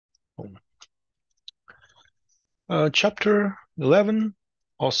Chapter 11,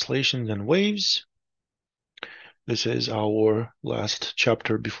 Oscillations and Waves. This is our last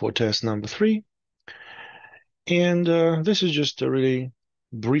chapter before test number 3. And this is just a really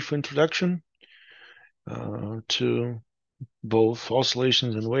brief introduction to both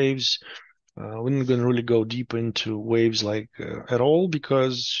oscillations and waves. We're not going to really go deep into waves at all,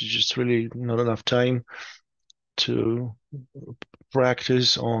 because just really not enough time to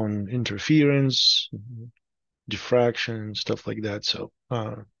practice on interference, diffraction, stuff like that. So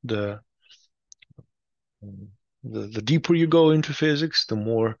the deeper you go into physics, the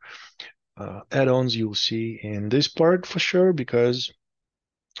more add-ons you'll see in this part for sure, because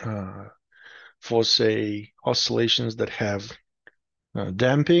for, say, oscillations that have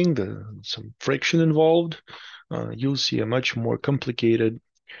damping, some friction involved, you'll see a much more complicated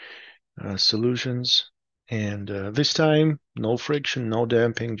solutions. And this time, no friction, no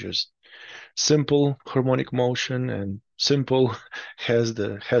damping, just simple harmonic motion, and simple has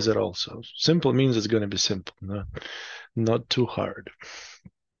it also. Simple means it's going to be simple, not too hard.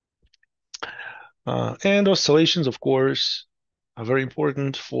 And oscillations, of course, are very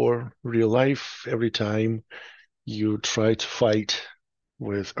important for real life. Every time you try to fight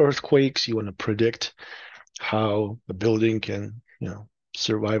with earthquakes, you want to predict how a building can,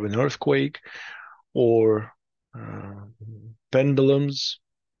 survive an earthquake, or pendulums,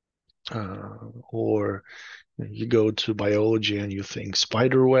 or you go to biology and you think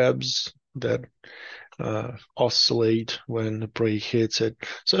spider webs that oscillate when the prey hits it.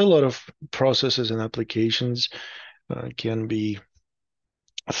 So a lot of processes and applications can be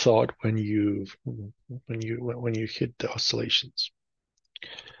thought when you hit the oscillations.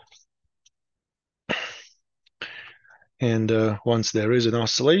 And once there is an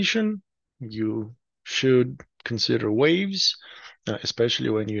oscillation, you should consider waves, especially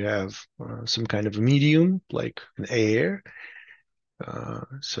when you have some kind of medium like an air.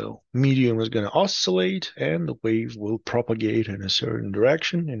 So medium is going to oscillate, and the wave will propagate in a certain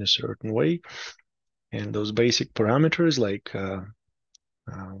direction, in a certain way. And those basic parameters like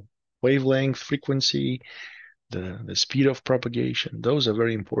wavelength, frequency, the speed of propagation, those are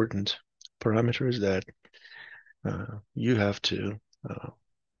very important parameters that you have to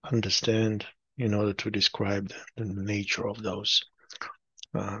understand in order to describe the nature of those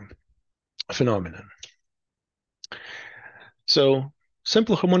phenomena. So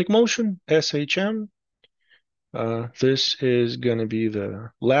simple harmonic motion, SHM. This is going to be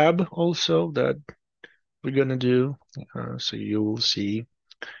the lab also that we're going to do. So you will see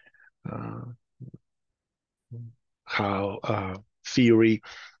how theory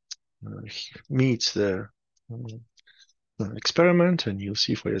meets the experiment, and you'll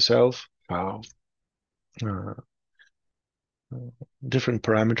see for yourself how different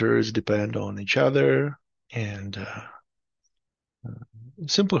parameters depend on each other. And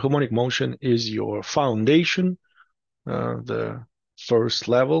simple harmonic motion is your foundation, the first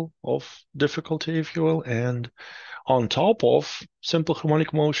level of difficulty, if you will. And on top of simple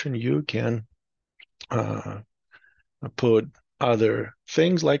harmonic motion, you can put other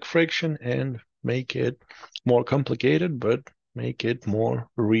things like friction and make it more complicated, but make it more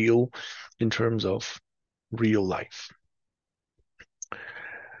real in terms of real life.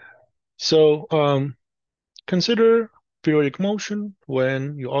 So consider periodic motion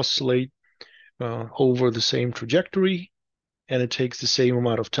when you oscillate over the same trajectory, and it takes the same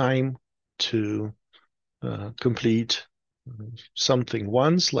amount of time to complete something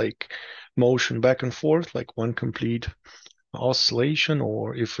once, like motion back and forth, like one complete oscillation,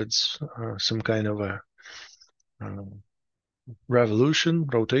 or if it's some kind of a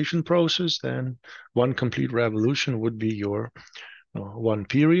rotation process, then one complete revolution would be your one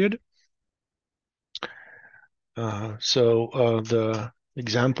period. So the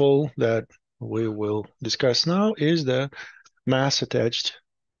example that we will discuss now is the mass attached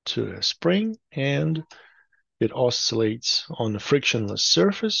to a spring, and it oscillates on a frictionless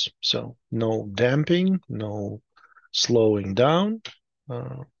surface, so no damping, no slowing down.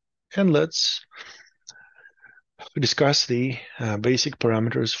 And let's discuss the basic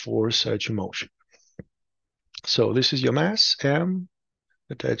parameters for such a motion. So this is your mass, M,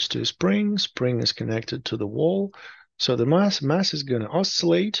 attached to a spring. Spring is connected to the wall. So the mass is going to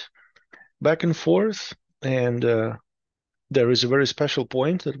oscillate back and forth, and there is a very special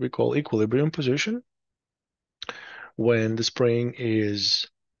point that we call equilibrium position, when the spring is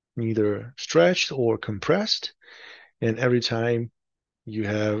neither stretched or compressed. And every time you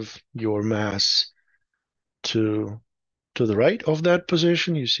have your mass to the right of that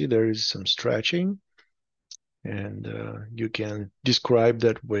position, you see there is some stretching. And you can describe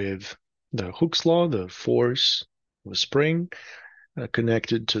that with the Hooke's law, the force of a spring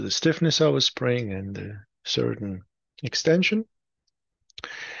connected to the stiffness of a spring and a certain extension.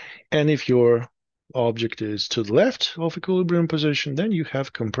 And if your object is to the left of equilibrium position, then you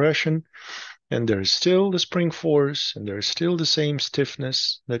have compression, and there's still the spring force, and there's still the same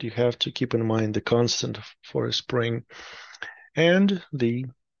stiffness that you have to keep in mind, the constant for a spring, and the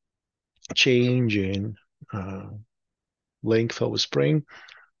change in length of a spring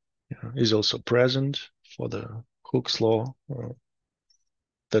is also present for the Hooke's law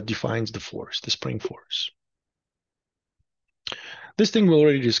that defines the force, the spring force. This thing we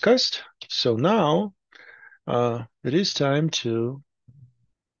already discussed, so now it is time to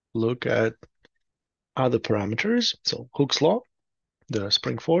look at other parameters. So Hooke's law, the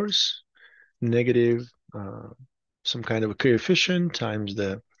spring force, negative some kind of a coefficient times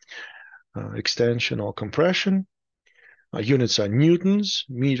the extension or compression. Units are newtons,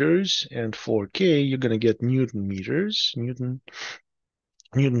 meters, and for K, you're going to get Newton meters,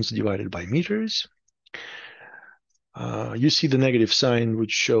 newtons divided by meters. You see the negative sign,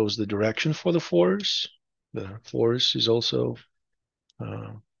 which shows the direction for the force. The force is also,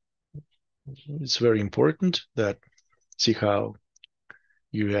 it's very important that, see how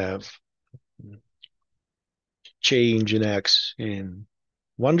you have change in X in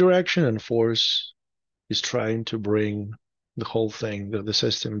one direction, and force is trying to bring the whole thing, the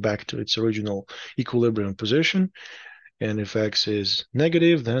system, back to its original equilibrium position. And if X is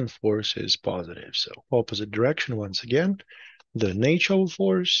negative, then force is positive. So opposite direction, once again, the nature of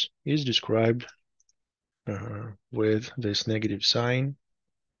force is described with this negative sign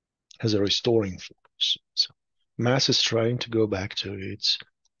as a restoring force. So mass is trying to go back to its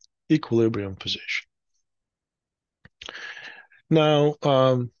equilibrium position. Now,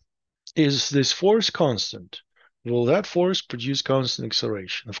 is this force constant? Will that force produce constant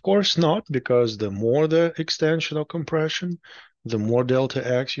acceleration? Of course not, because the more the extension or compression, the more delta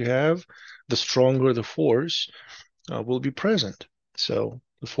x you have, the stronger the force will be present. So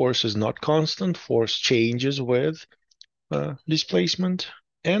the force is not constant. Force changes with displacement,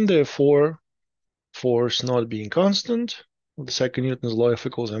 and therefore force not being constant, the second Newton's law F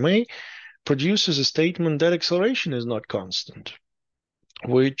equals ma, produces a statement that acceleration is not constant,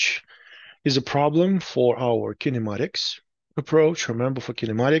 which is a problem for our kinematics approach. Remember, for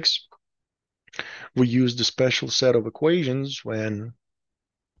kinematics, we used a special set of equations when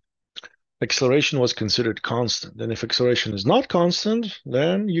acceleration was considered constant. And if acceleration is not constant,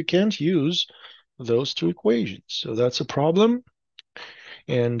 then you can't use those two equations. So that's a problem.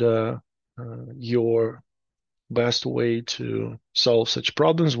 And your best way to solve such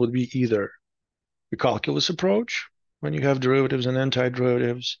problems would be either the calculus approach, when you have derivatives and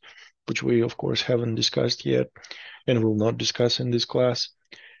antiderivatives, which we, of course, haven't discussed yet and will not discuss in this class,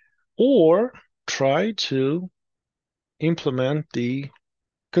 or try to implement the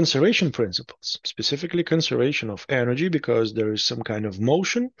conservation principles, specifically conservation of energy, because there is some kind of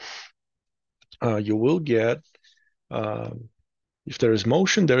motion. You will get, if there is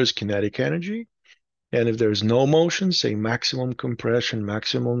motion, there is kinetic energy. And if there is no motion, say maximum compression,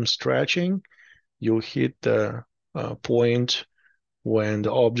 maximum stretching, you'll hit the point when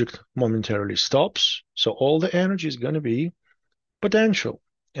the object momentarily stops. So all the energy is going to be potential.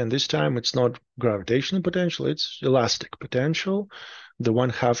 And this time it's not gravitational potential, it's elastic potential. The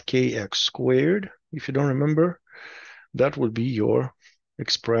 1/2 kx squared, if you don't remember, that would be your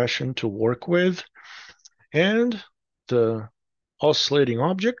expression to work with. And the oscillating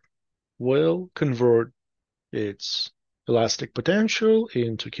object will convert its elastic potential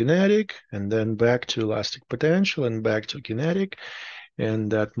into kinetic, and then back to elastic potential and back to kinetic.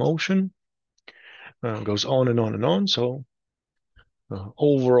 And that motion goes on and on and on. So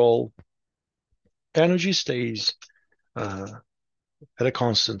overall energy stays at a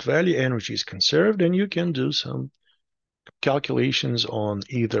constant value, energy is conserved, and you can do some calculations on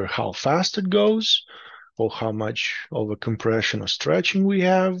either how fast it goes, or how much of a compression or stretching we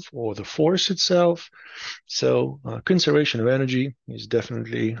have, or the force itself. So conservation of energy is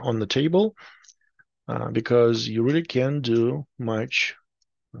definitely on the table, because you really can't do much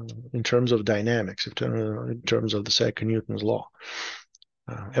in terms of dynamics, in terms of the second Newton's law.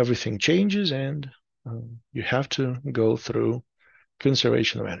 Everything changes, and you have to go through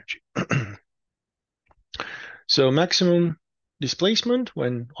conservation of energy. So maximum displacement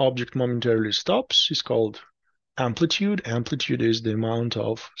when object momentarily stops is called amplitude. Amplitude is the amount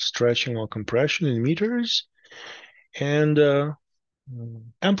of stretching or compression in meters. And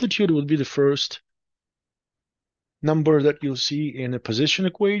amplitude would be the first number that you'll see in a position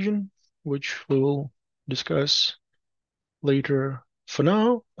equation, which we will discuss later. For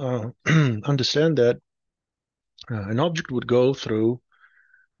now, understand that an object would go through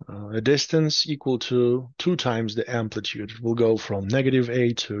a distance equal to 2 times the amplitude. It will go from negative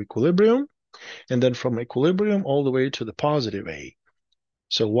a to equilibrium, and then from equilibrium all the way to the positive a.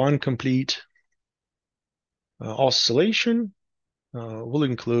 So one complete oscillation will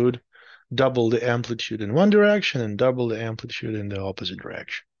include double the amplitude in one direction and double the amplitude in the opposite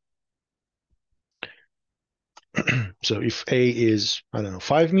direction. So if A is, I don't know,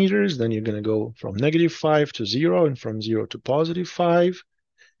 5 meters, then you're going to go from negative 5 to 0, and from 0 to positive 5,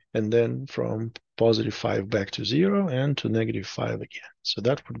 and then from positive 5 back to 0 and to negative 5 again. So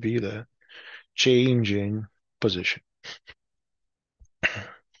that would be the change in position.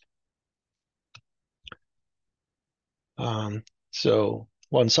 So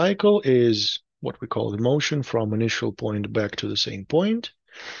one cycle is what we call the motion from initial point back to the same point.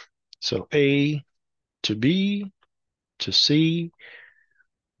 So A to B to C,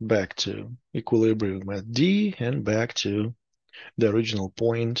 back to equilibrium at D, and back to the original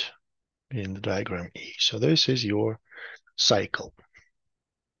point in the diagram E. So this is your cycle.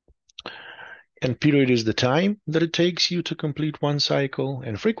 And period is the time that it takes you to complete one cycle,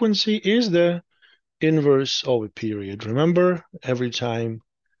 and frequency is the inverse of a period. Remember, every time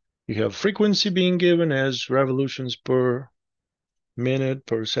you have frequency being given as revolutions per minute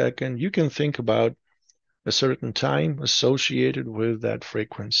per second, you can think about a certain time associated with that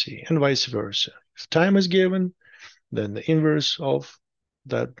frequency, and vice versa. If time is given, then the inverse of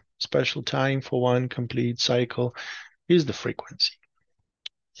that special time for one complete cycle is the frequency.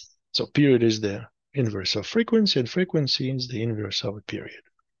 So period is the inverse of frequency, and frequency is the inverse of a period.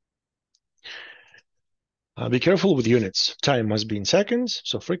 Be careful with units. Time must be in seconds,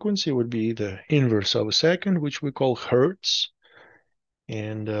 so frequency would be the inverse of a second, which we call hertz.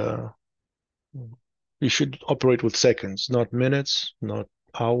 And you should operate with seconds, not minutes, not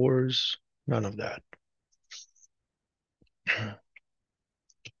hours, none of that.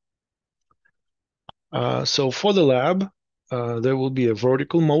 So for the lab, there will be a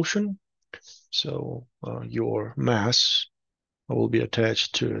vertical motion. So your mass will be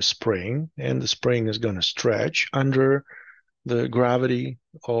attached to a spring, and the spring is going to stretch under the gravity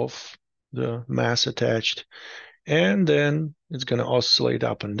of the mass attached, and then it's going to oscillate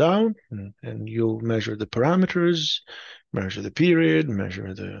up and down, and you'll measure the parameters, measure the period,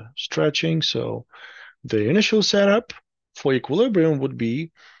 measure the stretching. So the initial setup for equilibrium would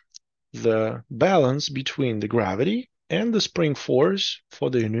be the balance between the gravity and the spring force for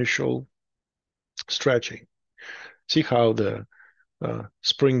the initial stretching. See how the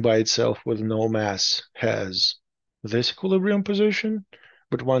spring by itself with no mass has this equilibrium position,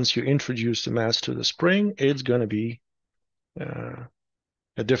 but once you introduce the mass to the spring, it's going to be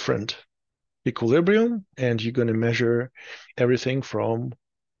a different equilibrium, and you're going to measure everything from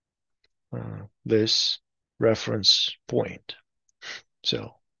this reference point.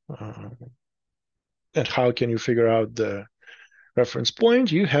 So, and how can you figure out the reference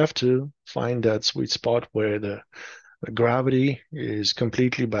point? You have to find that sweet spot where the gravity is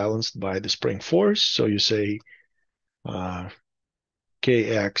completely balanced by the spring force. So you say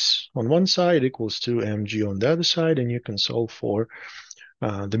kx on one side equals to mg on the other side, and you can solve for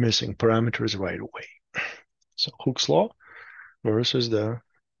the missing parameters right away. So Hooke's law versus the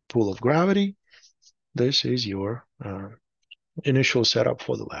pull of gravity. This is your initial setup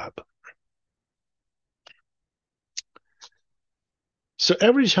for the lab. So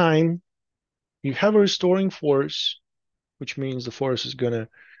every time you have a restoring force, which means the force is going to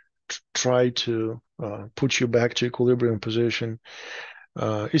try to put you back to equilibrium position,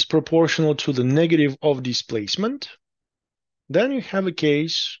 is proportional to the negative of displacement, then you have a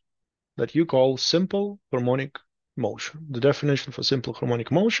case that you call simple harmonic motion. The definition for simple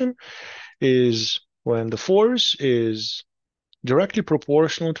harmonic motion is when the force is directly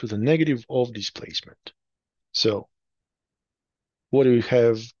proportional to the negative of displacement. So what do we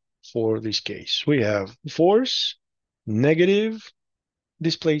have for this case? We have force, negative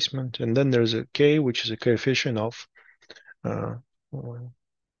displacement, and then there's a k, which is a coefficient of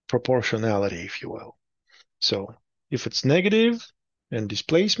proportionality, if you will. So if it's negative and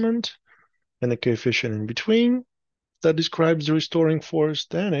displacement and a coefficient in between that describes the restoring force,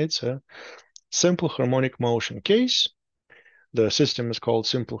 then it's a simple harmonic motion case. The system is called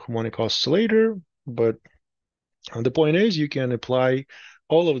simple harmonic oscillator, but the point is you can apply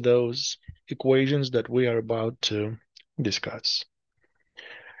all of those equations that we are about to discuss.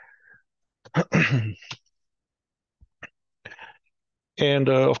 And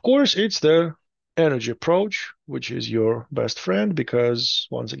of course, it's the energy approach, which is your best friend, because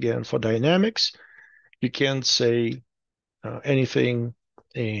once again, for dynamics, You can't say anything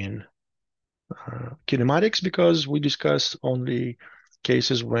in kinematics because we discussed only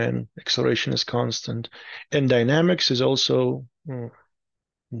cases when acceleration is constant. And dynamics is also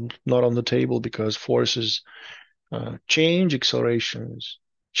not on the table because forces change, accelerations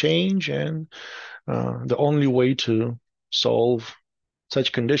change, and the only way to solve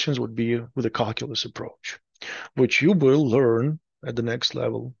such conditions would be with a calculus approach, which you will learn at the next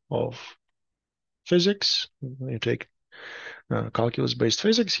level of physics. When you take calculus-based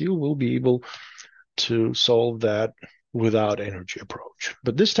physics, you will be able to solve that without energy approach.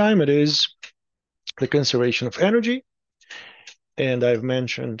 But this time it is the conservation of energy, and I've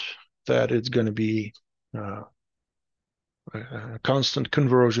mentioned that it's going to be a constant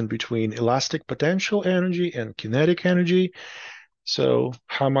conversion between elastic potential energy and kinetic energy. So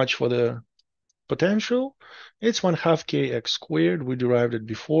how much for the potential? It's 1/2 kx squared. We derived it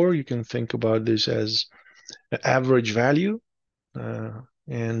before. You can think about this as an average value.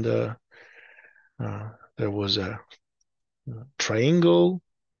 And there was a triangle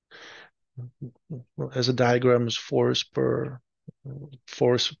as a diagram is force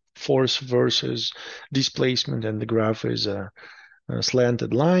versus displacement, and the graph is a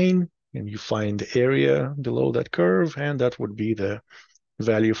slanted line, and you find the area below that curve, and that would be the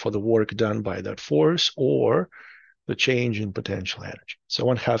value for the work done by that force or the change in potential energy. So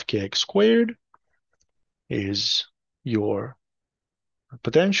 1/2 kx squared is your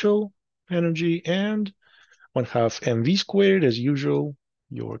potential energy, and 1/2 mv squared, as usual,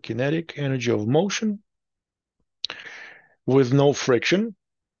 your kinetic energy of motion with no friction,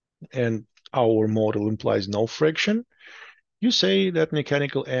 and our model implies no friction. You say that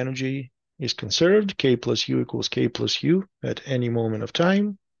mechanical energy is conserved, k plus u equals k plus u at any moment of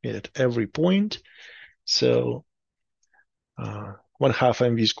time, at every point. So 1/2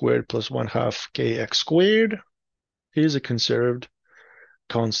 mv squared plus 1/2 kx squared is a conserved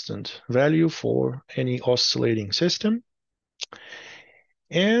constant value for any oscillating system.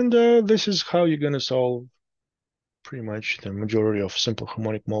 And this is how you're going to solve pretty much the majority of simple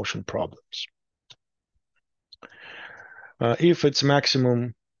harmonic motion problems. If it's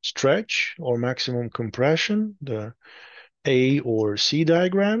maximum stretch or maximum compression, the A or C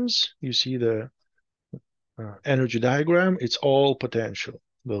diagrams, you see the energy diagram, it's all potential.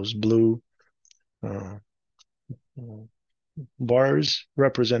 Those blue bars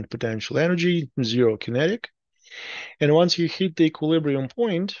represent potential energy, zero kinetic. And once you hit the equilibrium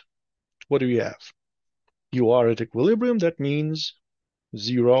point, what do you have? You are at equilibrium. That means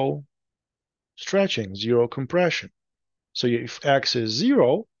zero stretching, zero compression. So if x is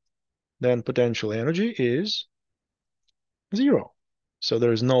 0, then potential energy is 0. So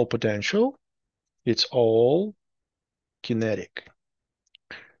there is no potential. It's all kinetic.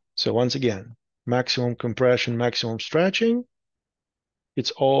 So once again, maximum compression, maximum stretching,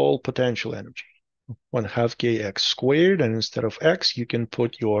 it's all potential energy. 1/2 kx squared, and instead of x, you can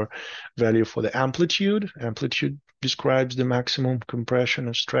put your value for the amplitude. Amplitude describes the maximum compression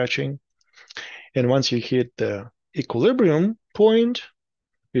and stretching. And once you hit the equilibrium point,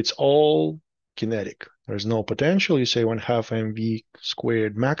 it's all kinetic. There's no potential. You say 1/2 mv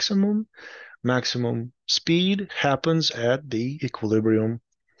squared maximum. Maximum speed happens at the equilibrium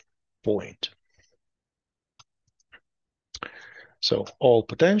point. So all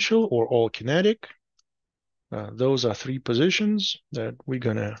potential or all kinetic, those are three positions that we're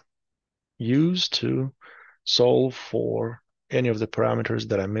going to use to solve for any of the parameters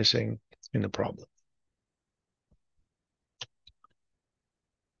that are missing in the problem.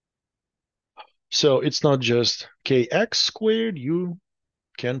 So it's not just kx squared. You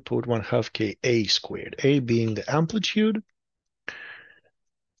can put 1/2 ka squared, a being the amplitude,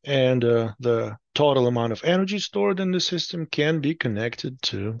 and the total amount of energy stored in the system can be connected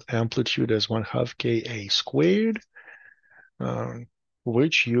to amplitude as 1/2 ka squared,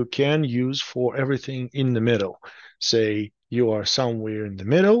 which you can use for everything in the middle. Say you are somewhere in the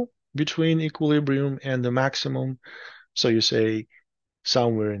middle between equilibrium and the maximum. So you say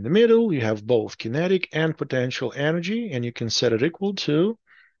somewhere in the middle, you have both kinetic and potential energy, and you can set it equal to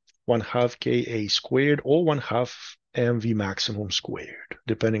 1/2 ka squared or 1/2 mv maximum squared,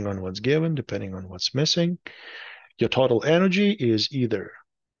 depending on what's given, depending on what's missing. Your total energy is either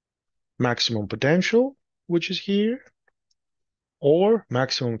maximum potential, which is here, or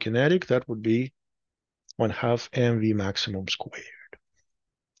maximum kinetic, that would be 1/2 mv maximum squared.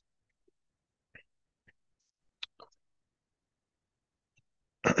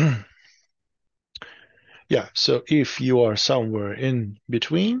 Yeah, so if you are somewhere in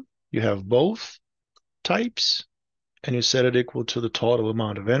between, you have both types, and you set it equal to the total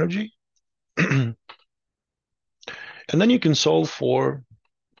amount of energy. And then you can solve for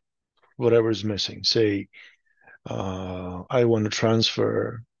whatever is missing. Say, I want to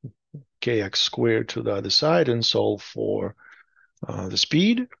transfer kx squared to the other side and solve for the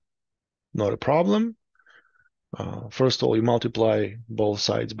speed. Not a problem. First of all, you multiply both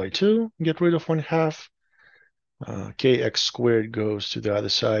sides by 2, get rid of 1/2. Kx squared goes to the other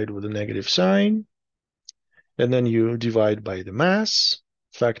side with a negative sign. And then you divide by the mass,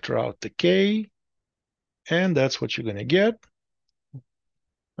 factor out the k, and that's what you're going to get,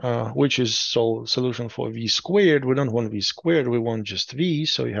 which is solution for v squared. We don't want v squared, we want just v,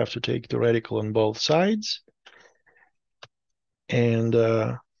 so you have to take the radical on both sides. And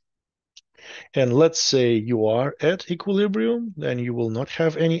let's say you are at equilibrium, then you will not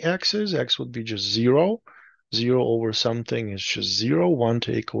have any x's. X would be just 0. 0 over something is just 0. 1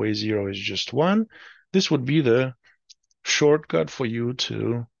 take away 0 is just 1. This would be the shortcut for you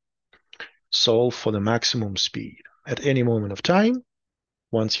to solve for the maximum speed. At any moment of time,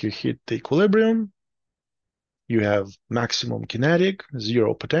 once you hit the equilibrium, you have maximum kinetic,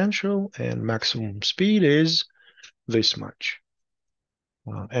 0 potential, and maximum speed is this much.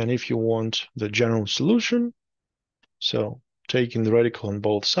 And if you want the general solution, so taking the radical on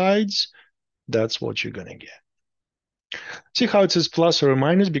both sides, that's what you're going to get. See how it says plus or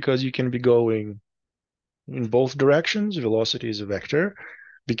minus? Because you can be going in both directions. Velocity is a vector.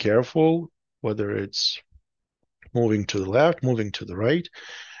 Be careful whether it's moving to the left, moving to the right.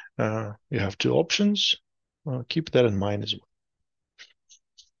 You have two options. Keep that in mind as well.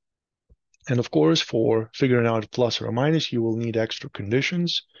 And of course, for figuring out plus or minus, you will need extra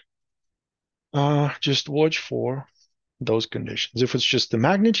conditions. Just watch for those conditions. If it's just the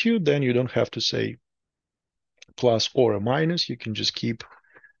magnitude, then you don't have to say plus or a minus. You can just keep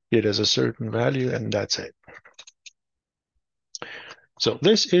it as a certain value, and that's it. So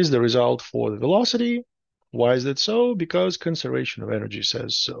this is the result for the velocity. Why is that so? Because conservation of energy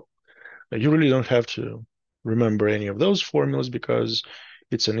says so. You really don't have to remember any of those formulas because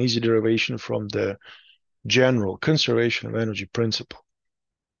it's an easy derivation from the general conservation of energy principle.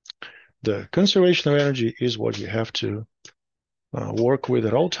 The conservation of energy is what you have to work with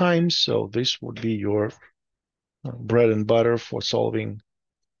at all times. So this would be your bread and butter for solving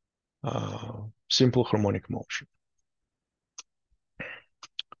simple harmonic motion.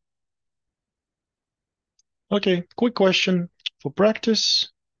 Okay, quick question for practice.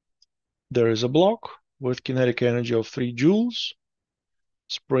 There is a block with kinetic energy of 3 joules.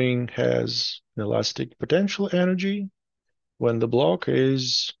 Spring has an elastic potential energy. When the block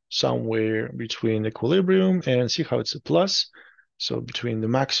is somewhere between equilibrium and see how it's a plus, so between the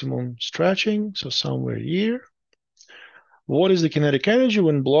maximum stretching, so somewhere here. What is the kinetic energy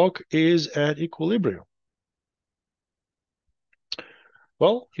when block is at equilibrium?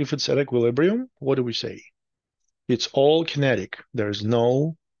 Well, if it's at equilibrium, what do we say? It's all kinetic. There's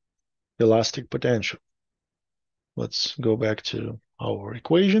no elastic potential. Let's go back to our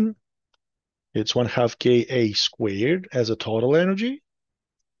equation. It's 1/2 Ka squared as a total energy.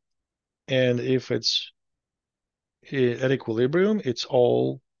 And if it's at equilibrium, it's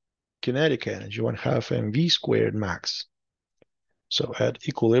all kinetic energy, 1/2 mv squared max. So at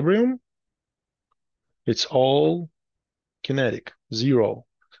equilibrium, it's all kinetic, 0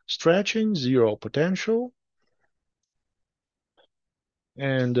 stretching, 0 potential.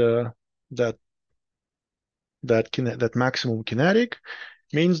 And that maximum kinetic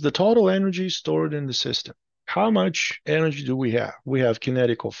means the total energy stored in the system. How much energy do we have? We have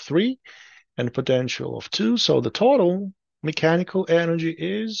kinetic of 3 and potential of 2. So the total mechanical energy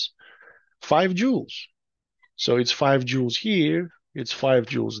is 5 joules. So it's 5 joules here, it's 5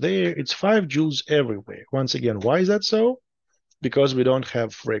 joules there, it's 5 joules everywhere. Once again, why is that so? Because we don't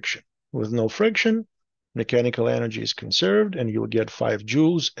have friction. With no friction, mechanical energy is conserved, and you'll get 5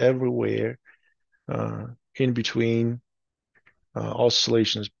 joules everywhere in between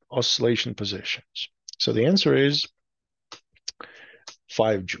oscillation positions. So the answer is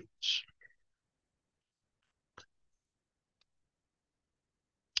 5 joules.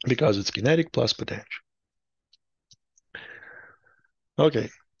 Because it's kinetic plus potential. Okay,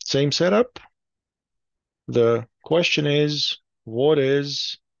 same setup. The question is, what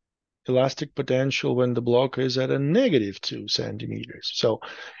is elastic potential when the block is at a negative 2 centimeters? So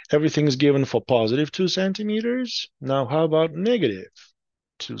everything is given for positive 2 centimeters. Now, how about negative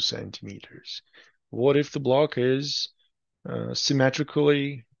 2 centimeters? What if the block is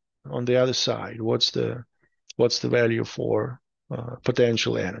symmetrically on the other side? What's the value for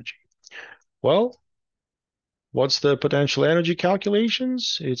potential energy? Well, what's the potential energy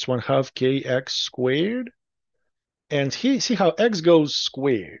calculations? It's 1/2 kx squared. And see how x goes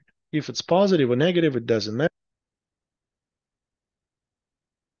squared. If it's positive or negative, it doesn't matter.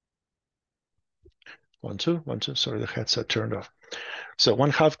 1, 2, 1, 2. Sorry, the headset turned off. So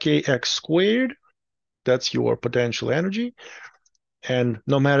 1/2 kx squared, that's your potential energy. And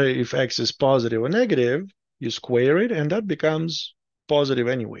no matter if x is positive or negative, you square it, and that becomes positive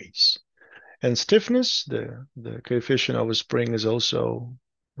anyways. And stiffness, the coefficient of a spring is also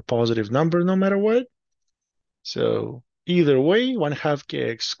a positive number no matter what. So either way, 1/2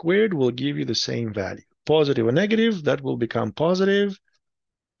 kx squared will give you the same value. Positive or negative, that will become positive,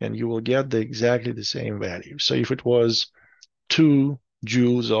 and you will get exactly the same value. So if it was 2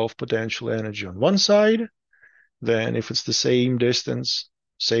 joules of potential energy on one side, then if it's the same distance,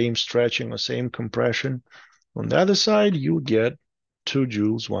 same stretching or same compression on the other side, you get 2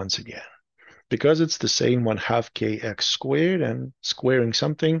 joules once again. Because it's the same 1/2 kx squared, and squaring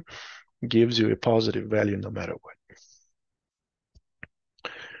something gives you a positive value no matter what.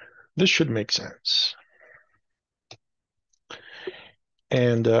 This should make sense.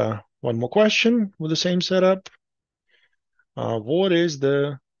 And one more question with the same setup. What is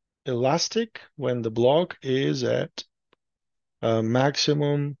the elastic when the block is at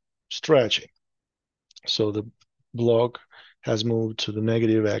maximum stretching? So the block has moved to the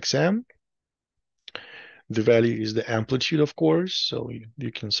negative xm. The value is the amplitude, of course. So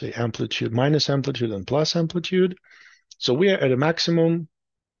you can say amplitude minus amplitude and plus amplitude. So we are at a maximum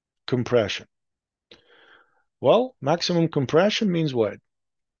compression. Well, maximum compression means what?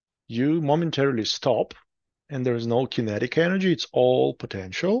 You momentarily stop and there is no kinetic energy. It's all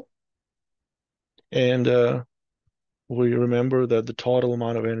potential. And we remember that the total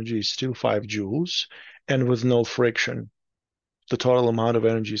amount of energy is still 5 joules. And with no friction, the total amount of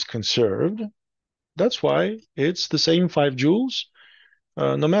energy is conserved. That's why it's the same 5 joules,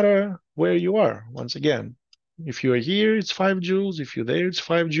 no matter where you are. Once again, if you are here, it's 5 joules. If you're there, it's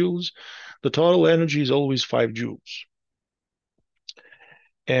 5 joules. The total energy is always 5 joules.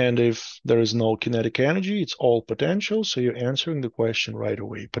 And if there is no kinetic energy, it's all potential. So you're answering the question right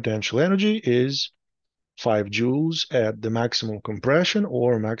away. Potential energy is 5 joules at the maximum compression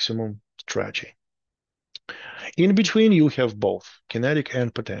or maximum stretching. In between, you have both kinetic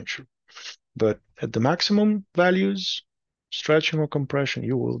and potential. But at the maximum values, stretching or compression,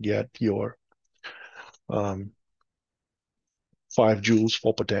 you will get your 5 joules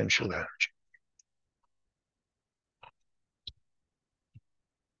for potential energy.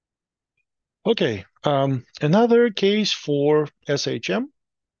 Okay, another case for SHM,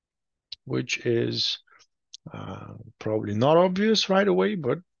 which is probably not obvious right away,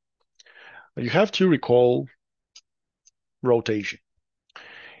 but you have to recall rotation.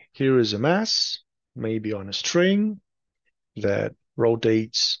 Here is a mass, maybe on a string, that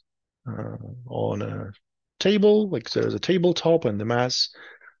rotates on a table, like there's a tabletop and the mass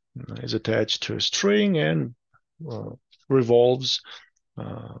is attached to a string and revolves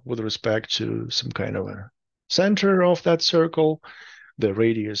with respect to some kind of a center of that circle. The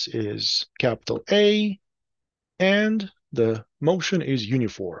radius is capital A, and the motion is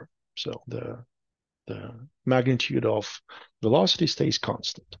uniform. So the magnitude of velocity stays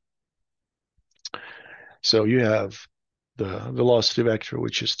constant. So you have the velocity vector,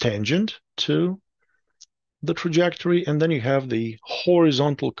 which is tangent to the trajectory, and then you have the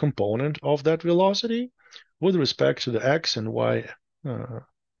horizontal component of that velocity with respect to the x and y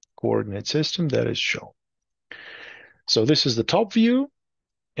coordinate system that is shown. So this is the top view,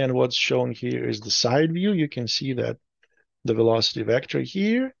 and what's shown here is the side view. You can see that the velocity vector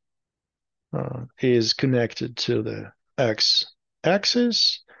here is connected to the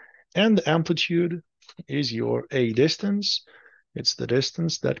x-axis, and the amplitude is your a distance. It's the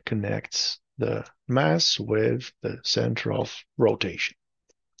distance that connects the mass with the center of rotation.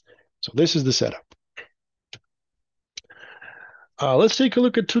 So this is the setup. Let's take a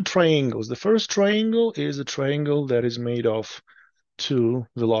look at 2 triangles. The first triangle is a triangle that is made of 2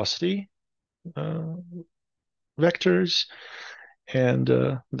 velocity vectors, and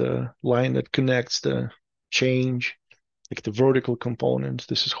the line that connects the change, like the vertical component.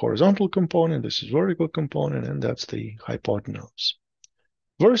 This is horizontal component, this is vertical component, and that's the hypotenuse.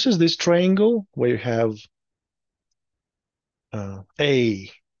 Versus this triangle where you have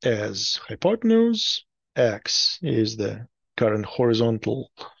A as hypotenuse, X is the current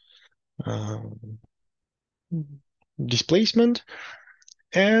horizontal displacement,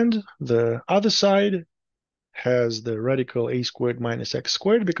 and the other side has the radical a squared minus x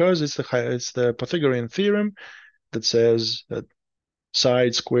squared, because it's the Pythagorean theorem that says that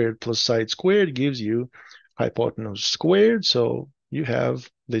side squared plus side squared gives you hypotenuse squared. So you have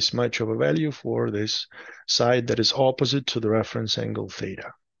this much of a value for this side that is opposite to the reference angle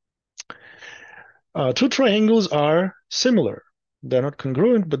theta. 2 triangles are similar they're not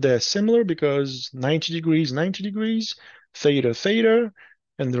congruent, but they're similar because 90 degrees, 90 degrees, theta, theta,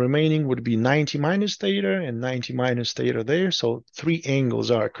 and the remaining would be 90 minus theta and 90 minus theta there. So three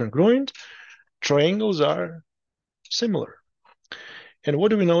angles are congruent. Triangles are similar. And what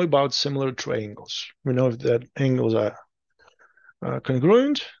do we know about similar triangles? We know that angles are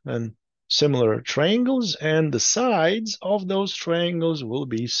congruent and similar triangles, and the sides of those triangles will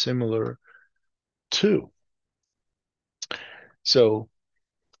be similar too. So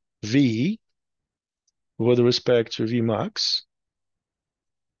V with respect to Vmax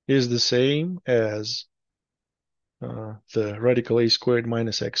is the same as the radical a squared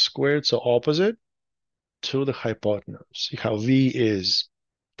minus x squared, so opposite to the hypotenuse. See how V is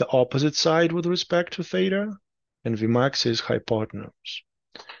the opposite side with respect to theta, and Vmax is hypotenuse.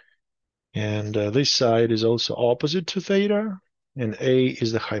 And this side is also opposite to theta, and A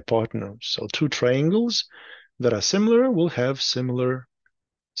is the hypotenuse. So two triangles that are similar will have similar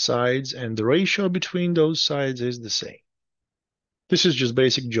sides, and the ratio between those sides is the same. This is just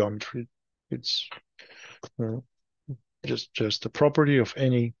basic geometry. It's just a property of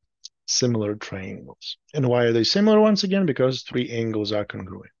any similar triangles. And why are they similar? Once again, because three angles are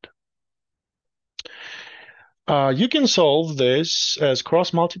congruent. You can solve this as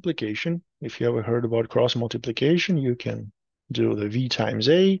cross multiplication. If you ever heard about cross multiplication, you can do the V times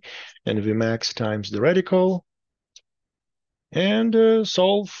A and Vmax times the radical and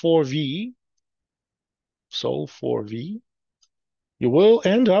solve for V. Solve for V. You will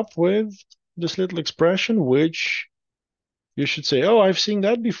end up with this little expression, which you should say, oh, I've seen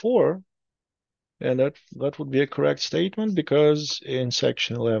that before. And that would be a correct statement because in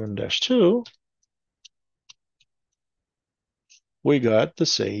section 11-2, we got the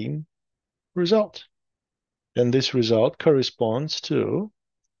same result. And this result corresponds to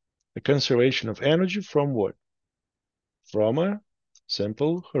the conservation of energy from what? From a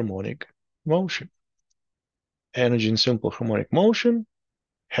simple harmonic motion. Energy in simple harmonic motion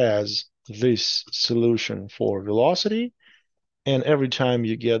has this solution for velocity, and every time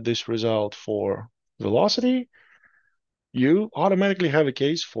you get this result for velocity, you automatically have a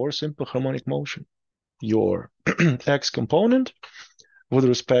case for simple harmonic motion. Your x component with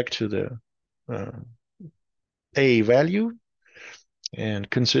respect to the a value, and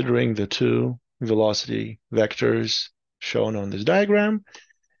considering the two velocity vectors shown on this diagram,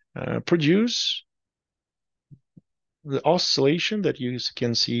 produce the oscillation that you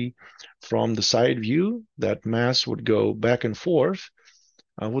can see from the side view. That mass would go back and forth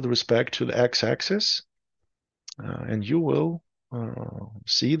with respect to the x-axis, and you will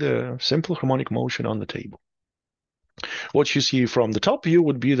see the simple harmonic motion on the table. What you see from the top view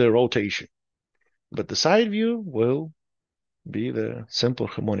would be the rotation, but the side view will be the simple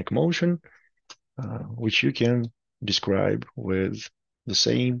harmonic motion, which you can describe with the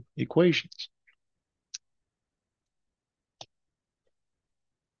same equations.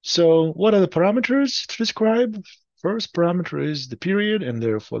 So what are the parameters to describe? First parameter is the period and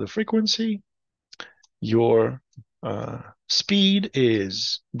therefore the frequency. Your speed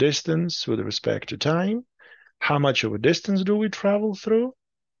is distance with respect to time. How much of a distance do we travel through?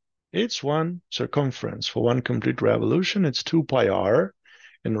 It's one circumference. For one complete revolution, it's 2 pi r,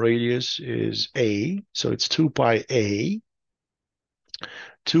 and radius is a, so it's 2 pi a.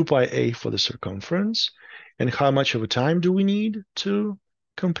 2 pi a for the circumference. And how much of a time do we need to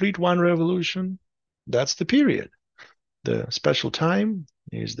complete one revolution? That's the period. The special time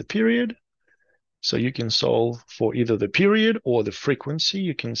is the period. So you can solve for either the period or the frequency.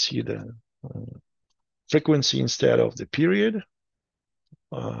 You can see the frequency instead of the period.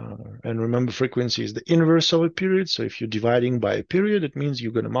 And remember, frequency is the inverse of a period. So if you're dividing by a period, it means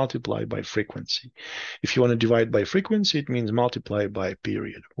you're going to multiply by frequency. If you want to divide by frequency, it means multiply by a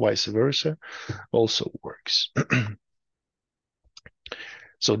period. Vice versa also works.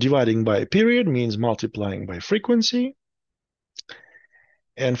 So dividing by a period means multiplying by frequency.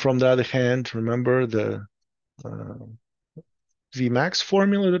 And from the other hand, remember the Vmax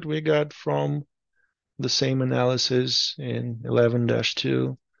formula that we got from the same analysis in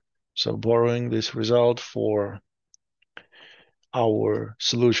 11-2. So borrowing this result for our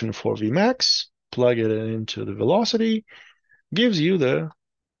solution for Vmax, plug it into the velocity, gives you the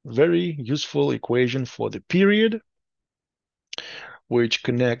very useful equation for the period, which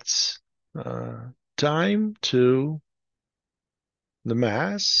connects time to the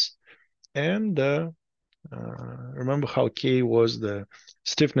mass. And remember how K was the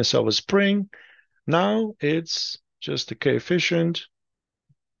stiffness of a spring. Now it's just a coefficient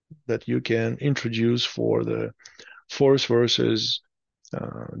that you can introduce for the force versus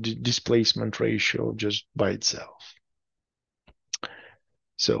displacement ratio just by itself.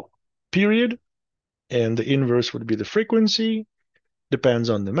 So period, and the inverse would be the frequency, depends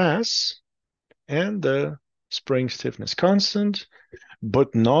on the mass, and the spring stiffness constant,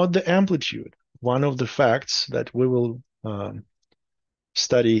 but not the amplitude. One of the facts that we will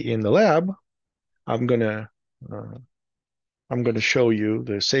study in the lab, I'm gonna show you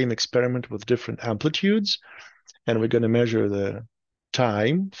the same experiment with different amplitudes, and we're gonna measure the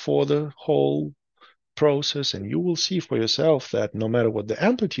time for the whole process, and you will see for yourself that no matter what the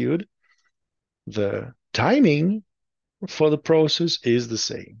amplitude, the timing for the process is the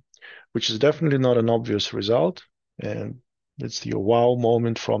same, which is definitely not an obvious result. And it's your wow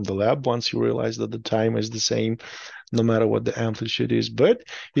moment from the lab once you realize that the time is the same no matter what the amplitude is. But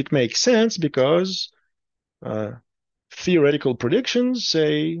it makes sense because theoretical predictions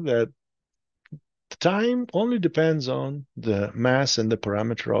say that the time only depends on the mass and the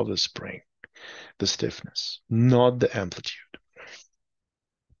parameter of the spring, the stiffness, not the amplitude.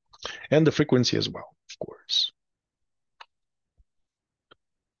 And the frequency as well, of course.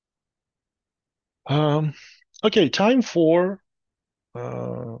 Okay, time for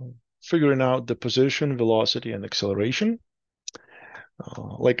figuring out the position, velocity, and acceleration.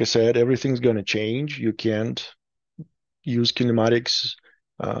 Like I said, everything's going to change. You can't use kinematics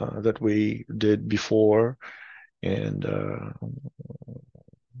that we did before, and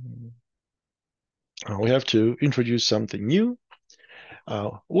we have to introduce something new.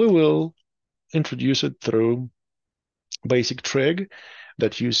 We will introduce it through basic trig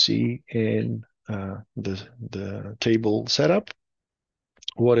that you see in the table setup.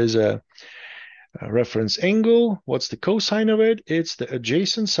 What is a reference angle? What's the cosine of it? It's the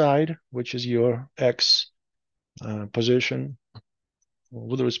adjacent side, which is your x position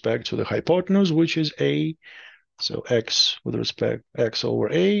with respect to the hypotenuse, which is a. So x with respect x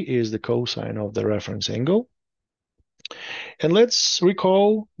over a is the cosine of the reference angle. And let's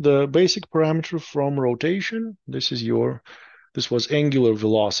recall the basic parameter from rotation. This was angular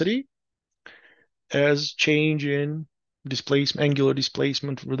velocity as change in angular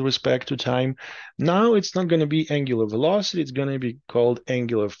displacement with respect to time. Now it's not going to be angular velocity, it's going to be called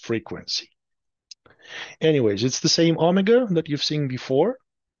angular frequency. Anyways, it's the same omega that you've seen before.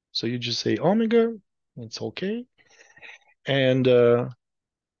 So you just say omega, it's okay. And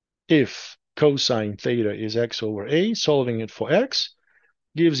if cosine theta is x over a, solving it for x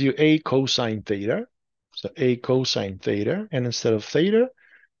gives you a cosine theta. So a cosine theta, and instead of theta,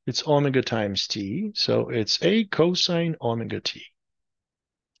 it's omega times t. So it's a cosine omega t.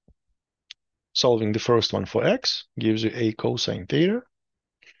 Solving the first one for x gives you a cosine theta,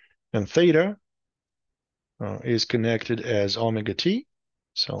 and theta is connected as omega t.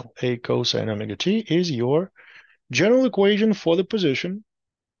 So a cosine omega t is your general equation for the position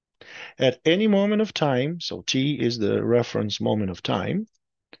at any moment of time. So t is the reference moment of time.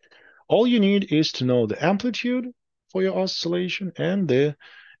 All you need is to know the amplitude for your oscillation and the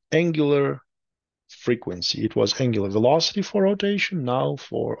angular frequency. It was angular velocity for rotation. Now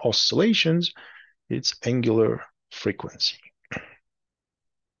for oscillations, it's angular frequency.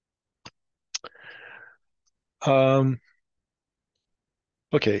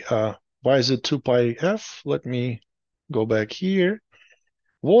 Okay, why is it 2 pi f? Let me go back here.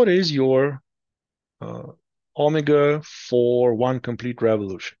 What is your omega for one complete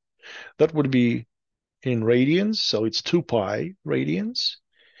revolution? That would be in radians, so it's 2 pi radians,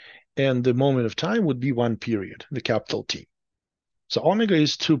 and the moment of time would be one period, the capital T. So omega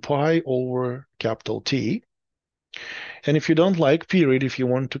is 2 pi over capital T. And if you don't like period, if you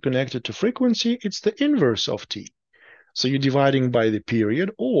want to connect it to frequency, it's the inverse of T. So you're dividing by the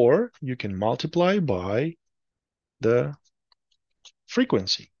period, or you can multiply by the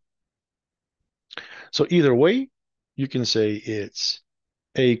frequency. So either way, you can say it's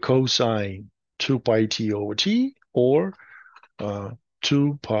a cosine 2 pi t over t, or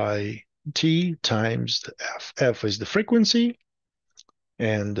 2 pi t times the f. F is the frequency,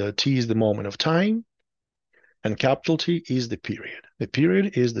 and t is the moment of time, and capital T is the period. The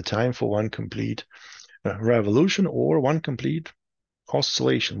period is the time for one complete revolution or one complete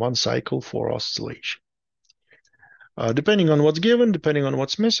oscillation, one cycle for oscillation. Depending on what's given, depending on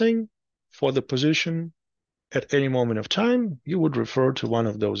what's missing, for the position at any moment of time, you would refer to one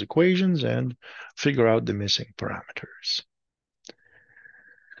of those equations and figure out the missing parameters.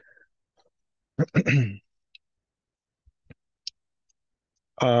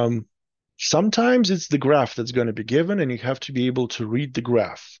 Sometimes it's the graph that's going to be given, and you have to be able to read the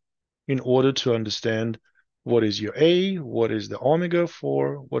graph in order to understand what is your A, what is the omega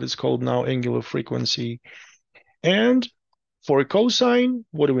for what is called now angular frequency. And for a cosine,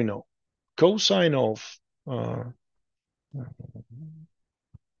 what do we know? Cosine of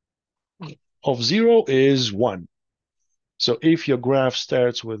of 0 is 1. So if your graph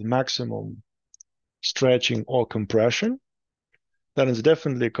starts with maximum stretching or compression, then it's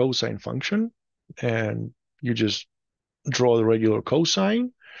definitely a cosine function, and you just draw the regular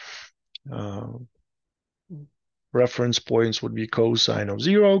cosine. Reference points would be cosine of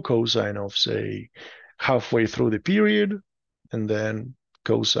 0, cosine of, say, halfway through the period, and then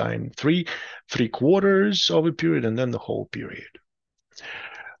cosine 3/4 of a period, and then the whole period.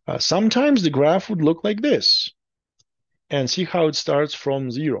 Sometimes the graph would look like this, and see how it starts from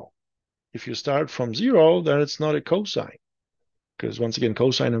 0. If you start from 0, then it's not a cosine, because once again,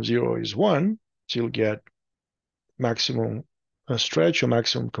 cosine of 0 is 1, so you'll get maximum stretch or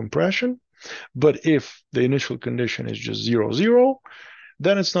maximum compression. But if the initial condition is just 0, 0,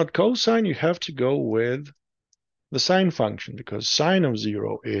 then it's not cosine. You have to go with the sine function, because sine of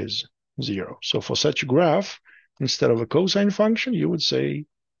 0 is 0. So for such a graph, instead of a cosine function, you would say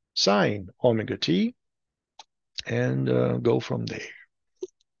sine omega t and go from there.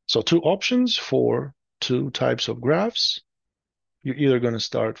 So two options for two types of graphs. You're either going to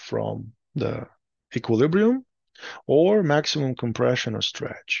start from the equilibrium or maximum compression or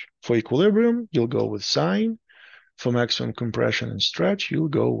stretch. For equilibrium, you'll go with sine. For maximum compression and stretch, you'll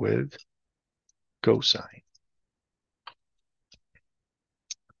go with cosine.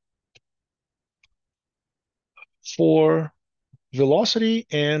 For velocity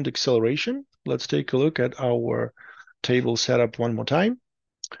and acceleration, let's take a look at our table setup one more time.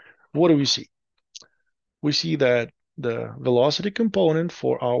 What do we see? We see that the velocity component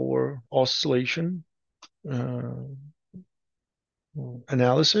for our oscillation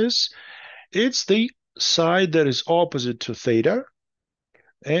analysis, it's the side that is opposite to theta,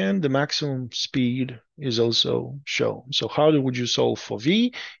 and the maximum speed is also shown. So how would you solve for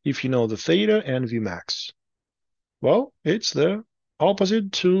v if you know the theta and v max? Well, it's the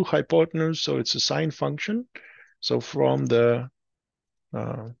opposite to hypotenuse, so it's a sine function. So from the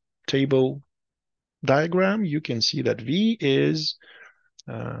table diagram, you can see that v is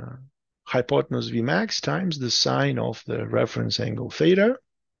hypotenuse v max times the sine of the reference angle theta.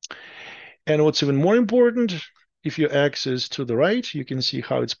 And what's even more important, if your x is to the right, you can see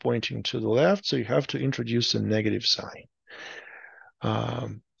how it's pointing to the left, so you have to introduce a negative sign.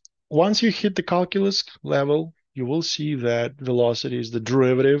 Once you hit the calculus level, you will see that velocity is the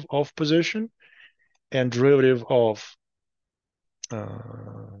derivative of position, and derivative of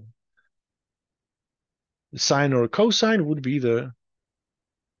sine or cosine would be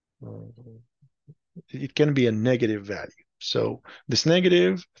it can be a negative value. So this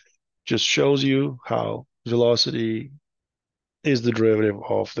negative just shows you how velocity is the derivative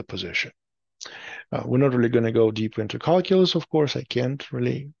of the position. We're not really going to go deep into calculus, of course. I can't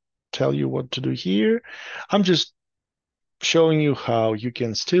really tell you what to do here. I'm just showing you how you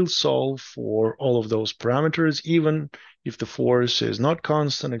can still solve for all of those parameters, even if the force is not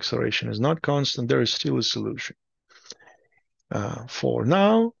constant, acceleration is not constant, there is still a solution. For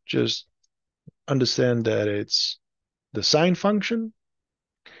now, just understand that it's the sine function,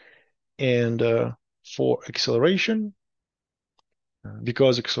 and for acceleration,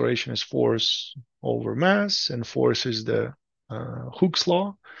 because acceleration is force over mass, and force is the Hooke's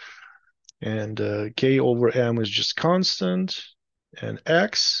law, and k over m is just constant, and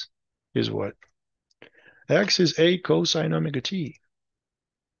x is what? X is a cosine omega t.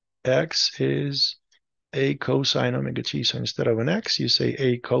 X is a cosine omega t. So instead of an x, you say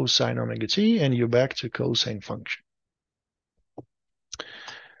a cosine omega t, and you're back to cosine function.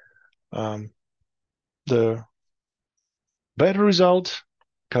 The better result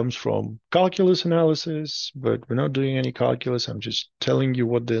comes from calculus analysis, but we're not doing any calculus. I'm just telling you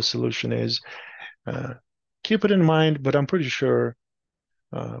what the solution is. Keep it in mind, but I'm pretty sure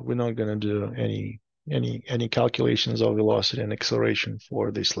we're not going to do any calculations of velocity and acceleration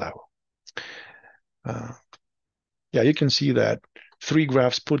for this level. Yeah, you can see that three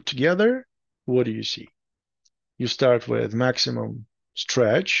graphs put together. What do you see? You start with maximum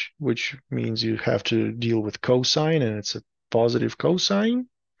stretch, which means you have to deal with cosine, and it's a positive cosine.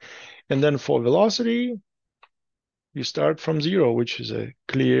 And then for velocity, you start from 0, which is a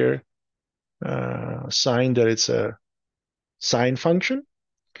clear sign that it's a sine function.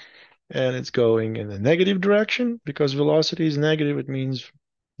 And it's going in the negative direction, because velocity is negative, it means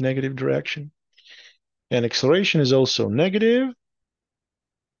negative direction. And acceleration is also negative.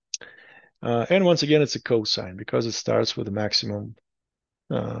 And once again, it's a cosine, because it starts with the maximum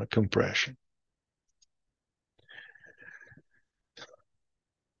compression.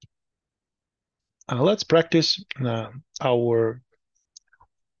 Let's practice our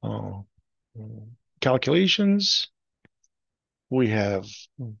calculations. We have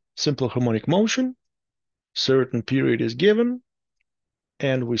simple harmonic motion, certain period is given,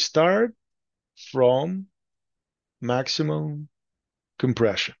 and we start from maximum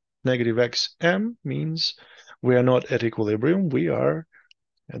compression. Negative xm means we are not at equilibrium, we are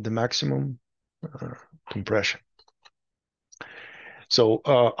at the maximum compression. So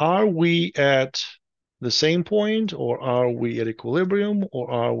are we at the same point, or are we at equilibrium, or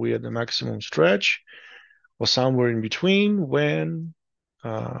are we at the maximum stretch, or somewhere in between when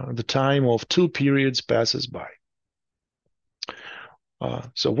the time of 2 periods passes by?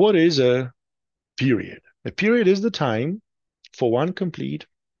 So what is a period? A period is the time for one complete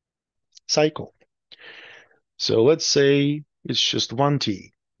cycle. So let's say it's just one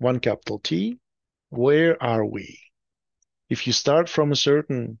t, one capital T. Where are we? If you start from a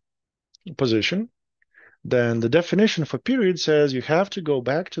certain position, then the definition for period says you have to go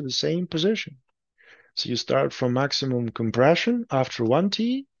back to the same position. So you start from maximum compression. After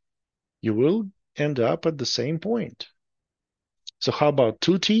 1t, you will end up at the same point. So how about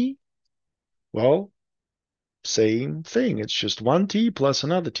 2t? Well, same thing. It's just 1t plus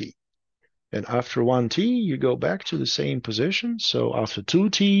another t. And after 1t, you go back to the same position. So after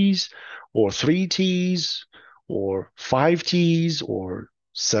 2t's or 3t's or 5t's or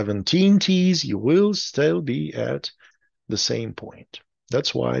 17t's, you will still be at the same point.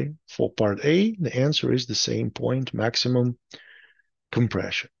 That's why for part A, the answer is the same point, maximum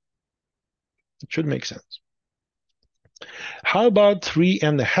compression. It should make sense. How about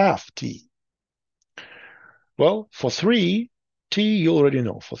 3.5t? Well, for 3t, you already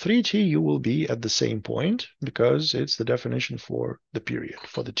know. For 3t, you will be at the same point because it's the definition for the period,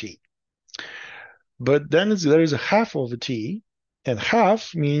 for the t. But then there is a half of a t, and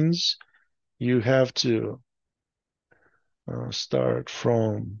half means you have to start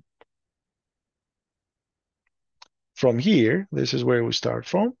from here. This is where we start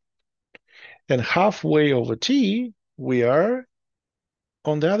from. And halfway over t, we are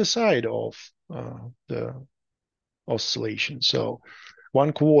on the other side of the oscillation. So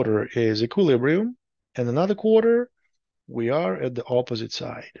 1/4 is equilibrium, and another quarter, we are at the opposite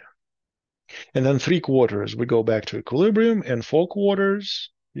side. And then 3/4, we go back to equilibrium, and 4/4,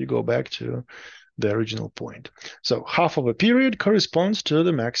 you go back to the original point. So half of a period corresponds to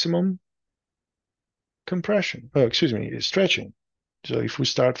the maximum compression. Oh, excuse me, stretching. So if we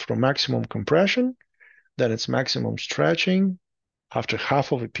start from maximum compression, then it's maximum stretching after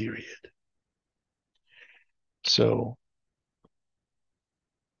half of a period. So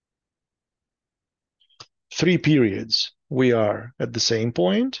 3 periods, we are at the same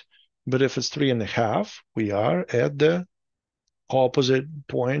point, but if it's 3.5, we are at the opposite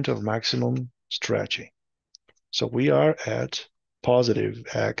point of maximum stretching. So we are at positive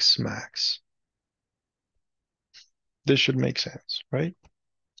X max. This should make sense, right?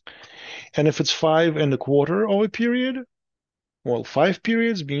 And if it's 5.25 of a period, well, 5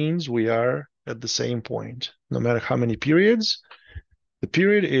 periods means we are at the same point. No matter how many periods, the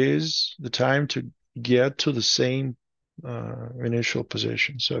period is the time to get to the same initial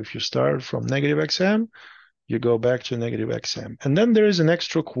position. So if you start from negative xm, you go back to negative xm. And then there is an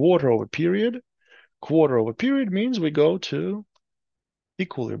extra quarter of a period. Quarter of a period means we go to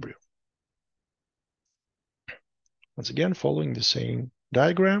equilibrium. Once again, following the same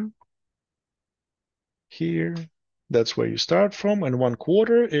diagram here, that's where you start from. And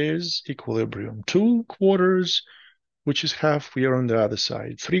 1/4 is equilibrium. 2/4, which is half, we are on the other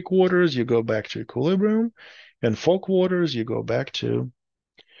side. 3/4, you go back to equilibrium. And 4/4, you go back to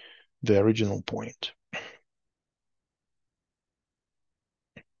the original point.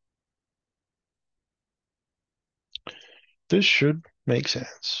 This should make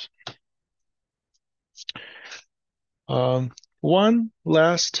sense. One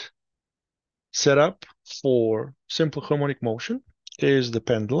last setup for simple harmonic motion is the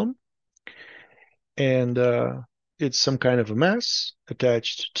pendulum. And it's some kind of a mass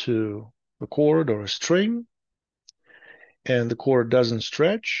attached to a cord or a string. And the cord doesn't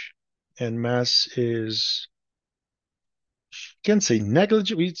stretch, and mass is, can't say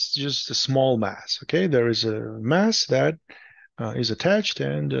negligible, it's just a small mass. Okay, there is a mass that is attached,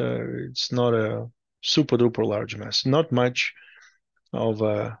 and it's not a super duper large mass. Not much of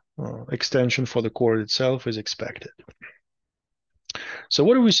a extension for the cord itself is expected. So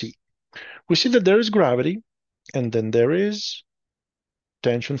what do we see? We see that there is gravity, and then there is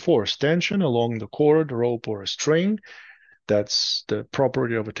tension force. Tension along the cord, rope, or a string. That's the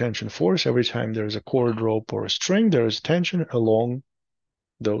property of a tension force. Every time there is a cord, rope, or a string, there is tension along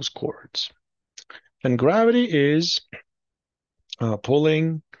those cords. And gravity is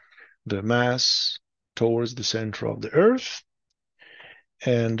pulling the mass towards the center of the Earth.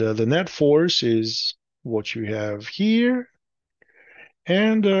 And the net force is what you have here.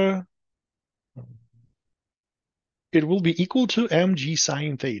 And it will be equal to mg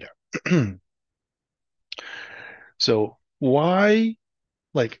sine theta. So why,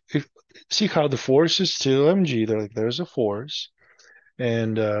 like, if see how the force is still mg, there's a force,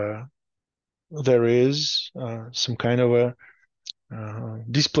 and there is some kind of a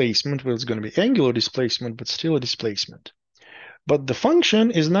displacement. Well, it's going to be angular displacement, but still a displacement. But the function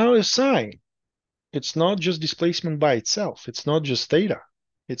is now a sine. It's not just displacement by itself. It's not just theta.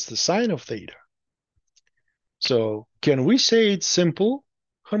 It's the sine of theta. So can we say it's simple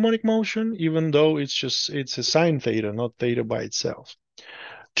harmonic motion, even though it's a sine theta, not theta by itself?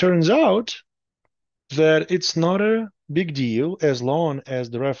 Turns out that it's not a big deal as long as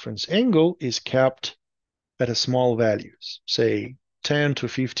the reference angle is kept at a small values, say 10 to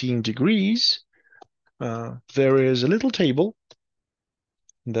 15 degrees. There is a little table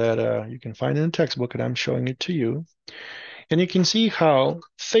that you can find in the textbook, and I'm showing it to you. And you can see how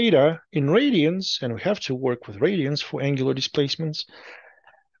theta in radians, and we have to work with radians for angular displacements,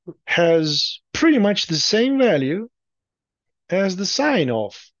 has pretty much the same value as the sine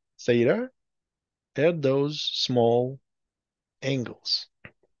of theta at those small angles.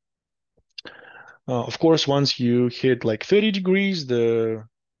 Of course, once you hit like 30 degrees, the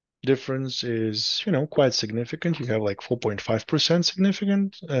difference is, quite significant. You have like 4.5%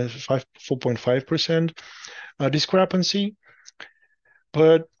 significant, 4.5% discrepancy.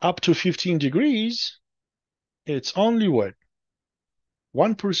 But up to 15 degrees, it's only what?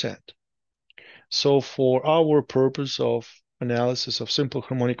 1%. So for our purpose of analysis of simple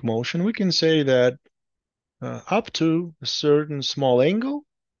harmonic motion, we can say that up to a certain small angle,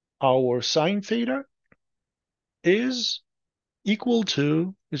 our sine theta is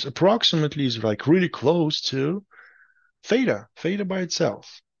approximately, is like really close to theta by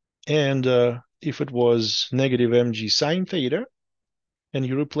itself. And if it was negative mg sine theta, and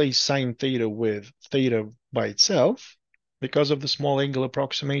you replace sine theta with theta by itself, because of the small angle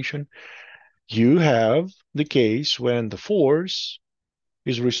approximation, you have the case when the force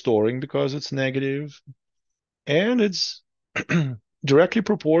is restoring because it's negative, and it's directly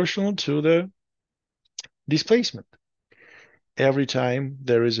proportional to the displacement. Every time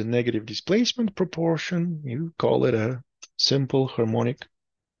there is a negative displacement proportion, you call it a simple harmonic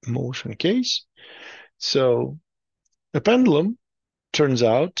motion case. So a pendulum turns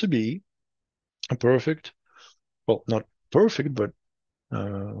out to be a perfect, well, not perfect, but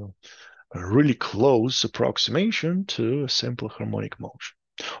a really close approximation to a simple harmonic motion.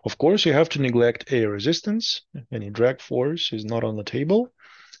 Of course, you have to neglect air resistance. Any drag force is not on the table.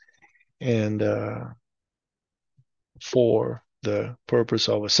 And for the purpose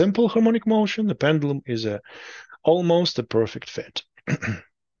of a simple harmonic motion, the pendulum is almost a perfect fit.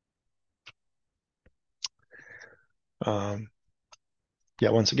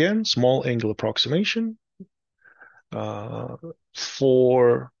 Once again, small angle approximation.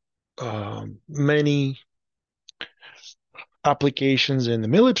 For many applications in the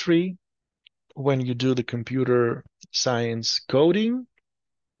military, when you do the computer science coding,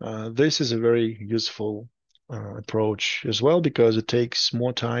 this is a very useful approach as well, because it takes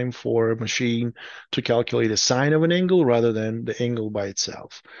more time for a machine to calculate a sine of an angle rather than the angle by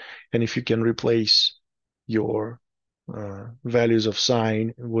itself. And if you can replace your values of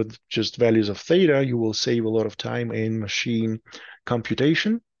sine with just values of theta, you will save a lot of time in machine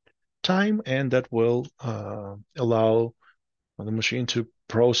computation time, and that will allow the machine to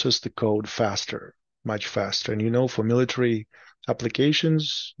process the code faster, much faster. And for military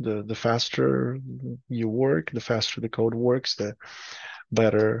applications, the faster you work, the faster the code works, the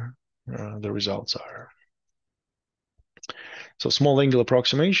better the results are. So small angle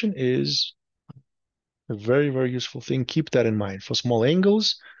approximation is a very, very useful thing. Keep that in mind. For small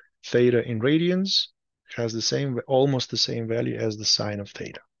angles, theta in radians has almost the same value as the sine of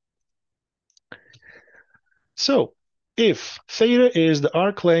theta. So if theta is the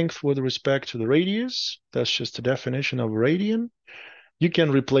arc length with respect to the radius, that's just a definition of radian, you can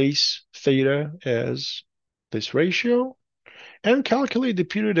replace theta as this ratio and calculate the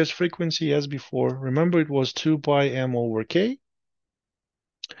period as frequency as before. Remember, it was 2 pi m over k.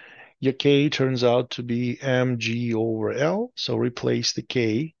 Your k turns out to be mg over L, so replace the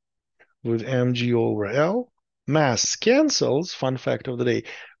k with mg over L. Mass cancels, fun fact of the day,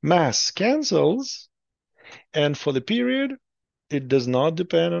 mass cancels, and for the period, it does not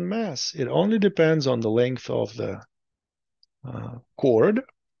depend on mass. It only depends on the length of the cord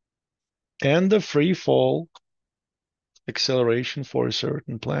and the free fall acceleration for a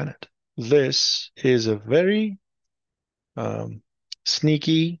certain planet. This is a very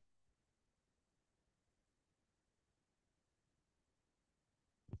sneaky.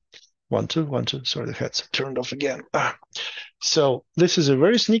 One, two, one, two. Sorry, the headset turned off again. So this is a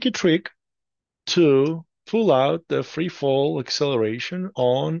very sneaky trick to pull out the free fall acceleration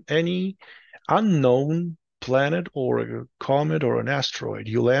on any unknown planet or a comet or an asteroid.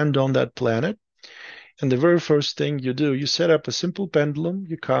 You land on that planet, and the very first thing you do, you set up a simple pendulum,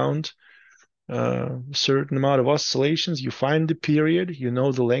 you count a certain amount of oscillations, you find the period, you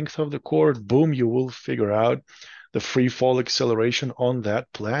know the length of the cord, boom, you will figure out the free fall acceleration on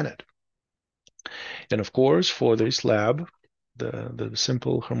that planet. And of course, for this lab, the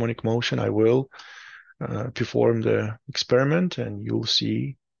simple harmonic motion, I will perform the experiment, and you'll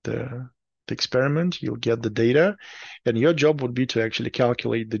see the experiment, you'll get the data, and your job would be to actually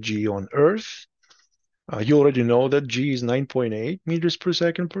calculate the G on Earth. You already know that G is 9.8 meters per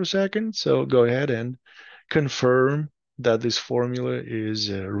second, so go ahead and confirm that this formula is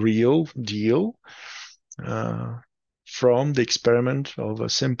a real deal from the experiment of a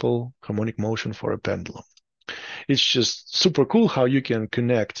simple harmonic motion for a pendulum. It's just super cool how you can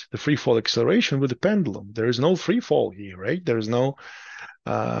connect the free fall acceleration with the pendulum. There is no free fall here, right? There is no,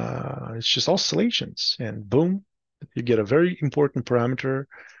 it's just oscillations, and boom, you get a very important parameter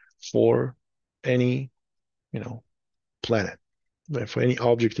for any, planet, for any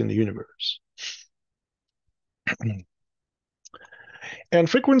object in the universe. And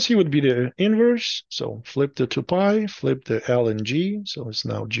frequency would be the inverse. So flip the 2 pi, flip the L and G. So it's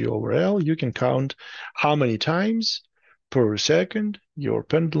now G over L. You can count how many times per second your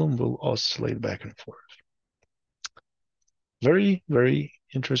pendulum will oscillate back and forth. Very, very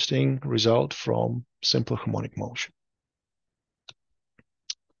interesting result from simple harmonic motion.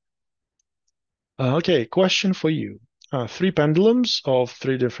 Okay, question for you. 3 pendulums of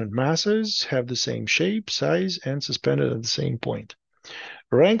 3 different masses have the same shape, size, and suspended at the same point.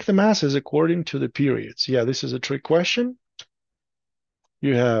 Rank the masses according to the periods. Yeah, this is a trick question.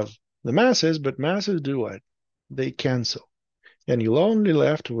 You have the masses, but masses do what? They cancel. And you're only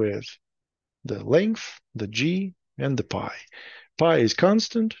left with the length, the G, and the pi. Pi is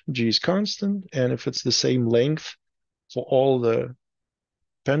constant, G is constant, and if it's the same length for all the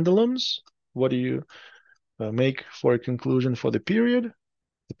pendulums, what do you make for a conclusion for the period?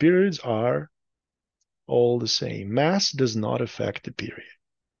 The periods are all the same. Mass does not affect the period,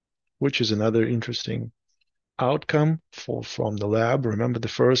 which is another interesting outcome from the lab. Remember, the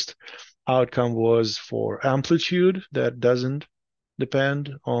first outcome was for amplitude that doesn't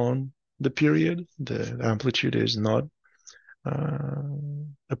depend on the period. The amplitude is not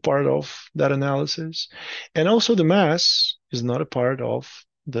a part of that analysis. And also the mass is not a part of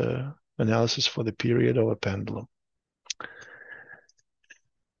the analysis for the period of a pendulum.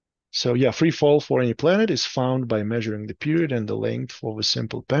 So yeah, free fall for any planet is found by measuring the period and the length of a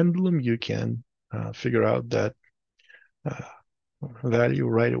simple pendulum. You can figure out that value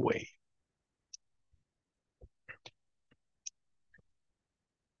right away.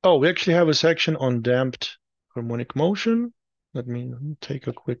 Oh, we actually have a section on damped harmonic motion. Let me take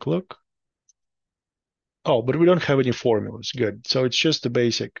a quick look. Oh, but we don't have any formulas. Good. So it's just the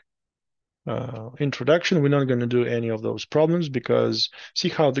basic introduction. We're not going to do any of those problems because see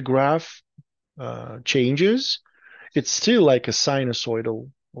how the graph changes? It's still like a sinusoidal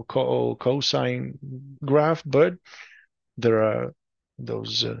or cosine graph, but there are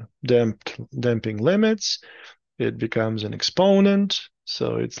those damping limits. It becomes an exponent.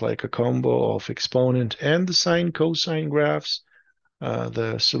 So it's like a combo of exponent and the sine cosine graphs.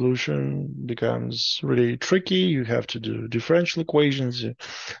 The solution becomes really tricky. You have to do differential equations.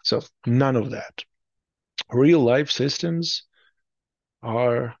 So none of that. Real life systems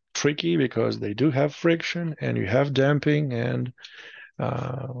are tricky because they do have friction and you have damping, and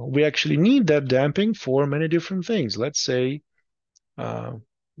we actually need that damping for many different things. Let's say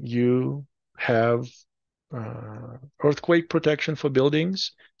you have earthquake protection for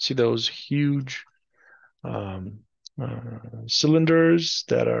buildings. See those huge cylinders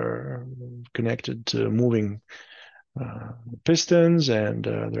that are connected to moving pistons, and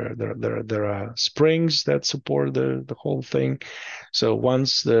there are springs that support the whole thing. So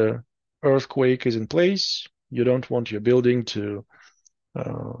once the earthquake is in place, you don't want your building to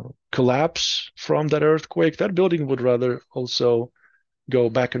collapse from that earthquake. That building would rather also go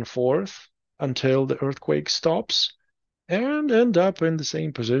back and forth until the earthquake stops and end up in the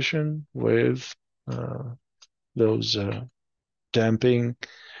same position with those damping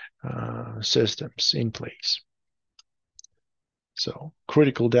systems in place. So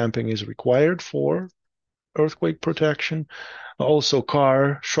critical damping is required for earthquake protection. Also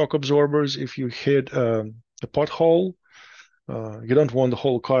car shock absorbers. If you hit a pothole, You don't want the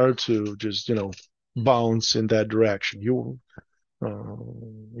whole car to just, bounce in that direction. You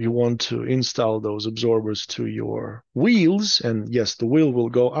want to install those absorbers to your wheels, and yes, the wheel will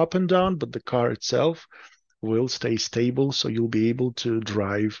go up and down, but the car itself will stay stable, so you'll be able to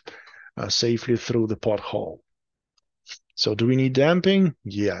drive safely through the pothole. So do we need damping?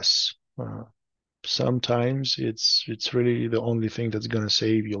 Yes. Sometimes it's really the only thing that's going to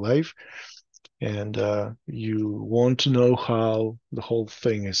save your life. And you want to know how the whole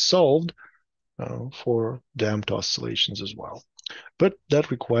thing is solved for damped oscillations as well. But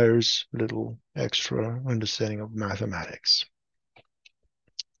that requires a little extra understanding of mathematics.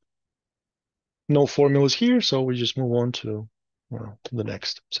 No formulas here, so we just move on to the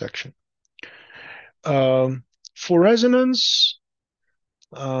next section. For resonance,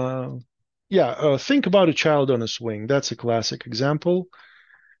 think about a child on a swing. That's a classic example.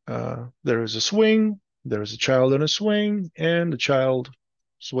 There is a swing, there is a child on a swing, and the child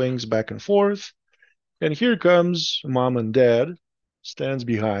swings back and forth. And here comes mom and dad, stands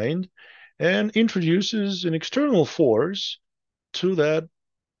behind, and introduces an external force to that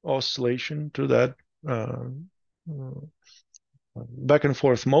oscillation, to that back and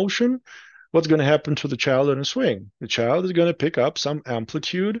forth motion. What's going to happen to the child on a swing? The child is going to pick up some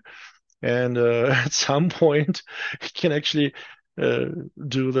amplitude, and at some point, it can actually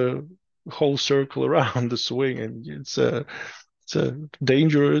do the whole circle around the swing, and it's a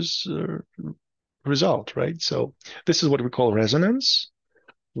dangerous result, right? So this is what we call resonance,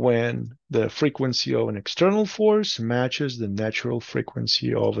 when the frequency of an external force matches the natural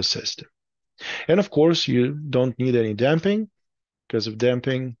frequency of a system. And of course, you don't need any damping, because if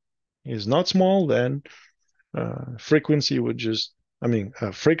damping is not small, then frequency would just,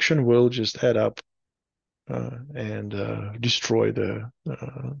 friction will just add up and destroy the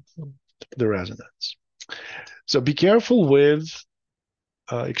resonance. So be careful with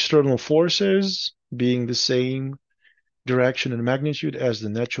external forces being the same direction and magnitude as the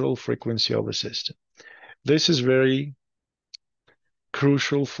natural frequency of a system. This is very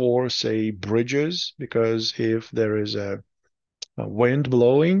crucial for, say, bridges, because if there is a wind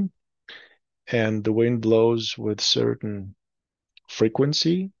blowing and the wind blows with certain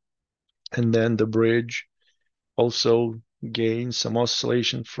frequency, and then the bridge also gains some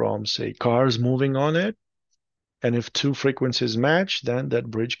oscillation from, say, cars moving on it, and if two frequencies match, then that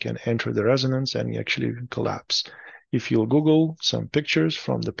bridge can enter the resonance and actually collapse. If you'll Google some pictures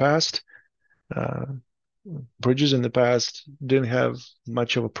from the past, bridges in the past didn't have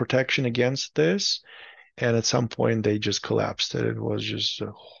much of a protection against this, and at some point they just collapsed. It was just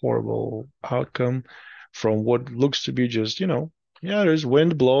a horrible outcome from what looks to be just, there's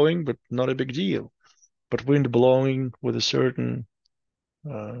wind blowing, but not a big deal. But wind blowing with a certain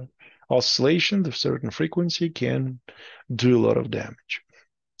oscillation, the certain frequency, can do a lot of damage.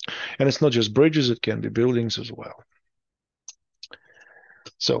 And it's not just bridges, it can be buildings as well.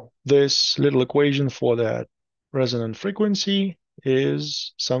 So this little equation for that resonant frequency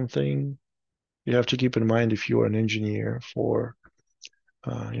is something you have to keep in mind if you're an engineer for,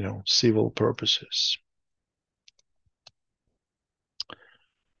 civil purposes.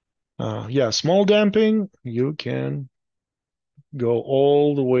 Small damping, you can go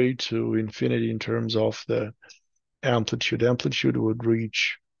all the way to infinity in terms of the amplitude. Amplitude would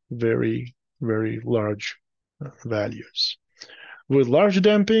reach very, very large values. With large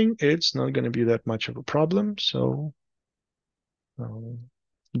damping, it's not going to be that much of a problem. So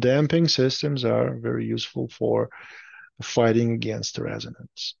damping systems are very useful for fighting against the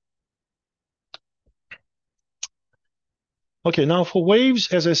resonance. Okay, now for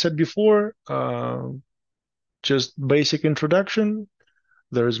waves, as I said before, just basic introduction.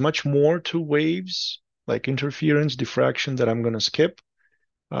 There is much more to waves, like interference, diffraction, that I'm going to skip.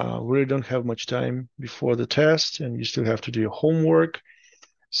 We really don't have much time before the test, and you still have to do your homework.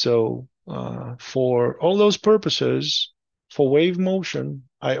 So for all those purposes, for wave motion,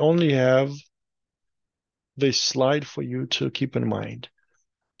 I only have this slide for you to keep in mind.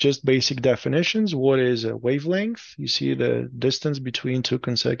 Just basic definitions. What is a wavelength? You see the distance between two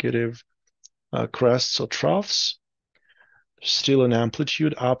consecutive crests or troughs. Still an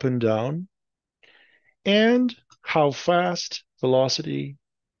amplitude up and down. And how fast velocity,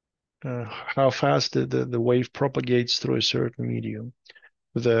 how fast the wave propagates through a certain medium.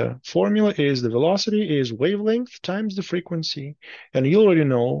 The formula is the velocity is wavelength times the frequency. And you already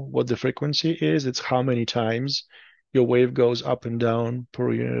know what the frequency is. It's how many times your wave goes up and down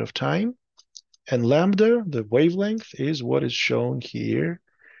per unit of time. And lambda, the wavelength, is what is shown here.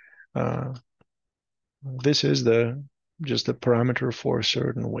 This is just the parameter for a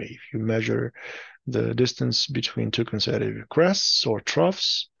certain wave. You measure the distance between two consecutive crests or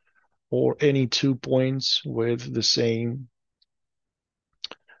troughs, or any 2 points with the same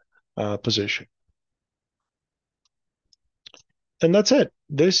position. And that's it.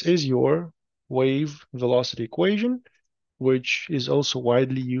 This is your wave velocity equation, which is also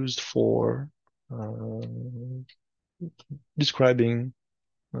widely used for describing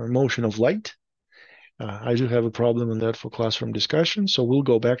motion of light. I do have a problem on that for classroom discussion, so we'll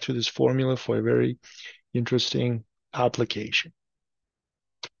go back to this formula for a very interesting application.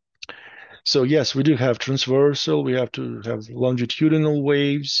 So yes, we do have transversal, we have to have longitudinal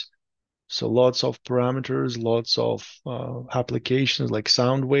waves, so lots of parameters, lots of applications like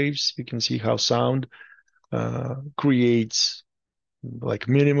sound waves. You can see how sound creates like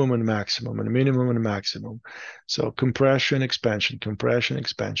minimum and maximum and minimum and maximum. So compression, expansion, compression,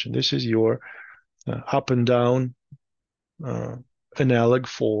 expansion. This is your up and down analog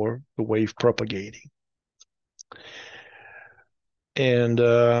for the wave propagating. And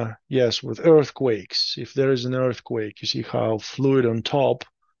yes, with earthquakes, if there is an earthquake, you see how fluid on top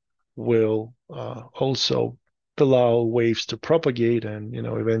will also allow waves to propagate and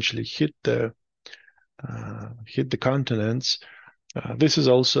eventually hit the continents. This is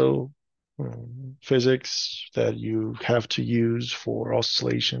also physics that you have to use for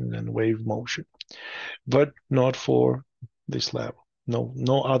oscillation and wave motion, but not for this level.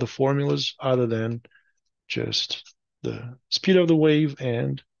 No other formulas other than just the speed of the wave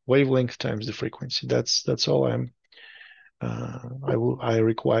and wavelength times the frequency. That's all I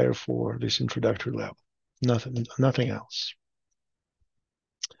require for this introductory level. Nothing else.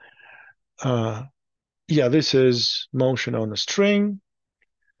 Yeah, this is motion on a string.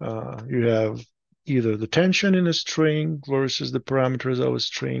 You have either the tension in a string versus the parameters of a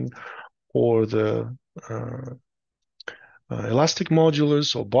string, or the elastic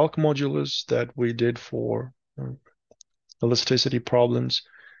modulus or bulk modulus that we did for elasticity problems.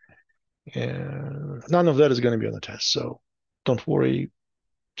 And none of that is going to be on the test, so don't worry.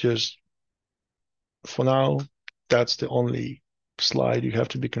 Just for now, that's the only slide you have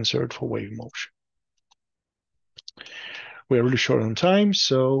to be concerned for wave motion. We're really short on time,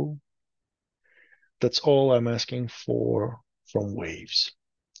 so that's all I'm asking for from waves.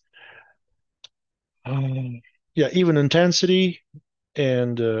 Yeah, even intensity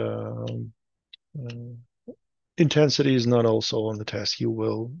and intensity is not also on the test. You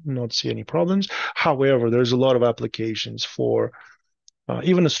will not see any problems. However, there's a lot of applications for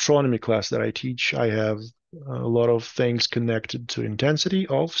even astronomy class that I teach. I have a lot of things connected to intensity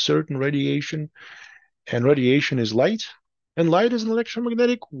of certain radiation, and radiation is light, and light is an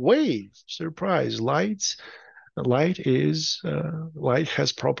electromagnetic wave. Surprise! Light has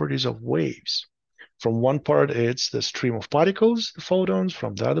properties of waves. From one part, it's the stream of particles, the photons.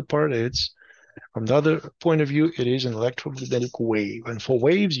 From the other point of view, it is an electromagnetic wave. And for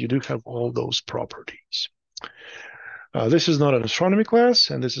waves, you do have all those properties. This is not an astronomy class,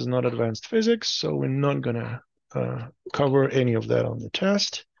 and this is not advanced physics, so we're not going to cover any of that on the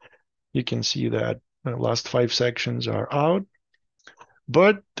test. You can see that the last 5 sections are out,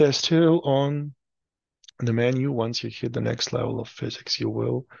 but they're still on the menu. Once you hit the next level of physics, you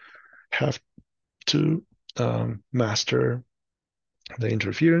will have to master the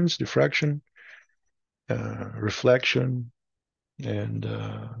interference, diffraction, reflection, and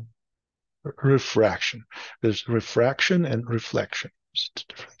refraction. There's refraction and reflection. It's 2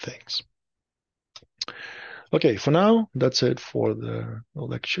 different things. Okay, for now, that's it for the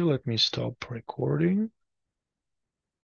lecture. Let me stop recording.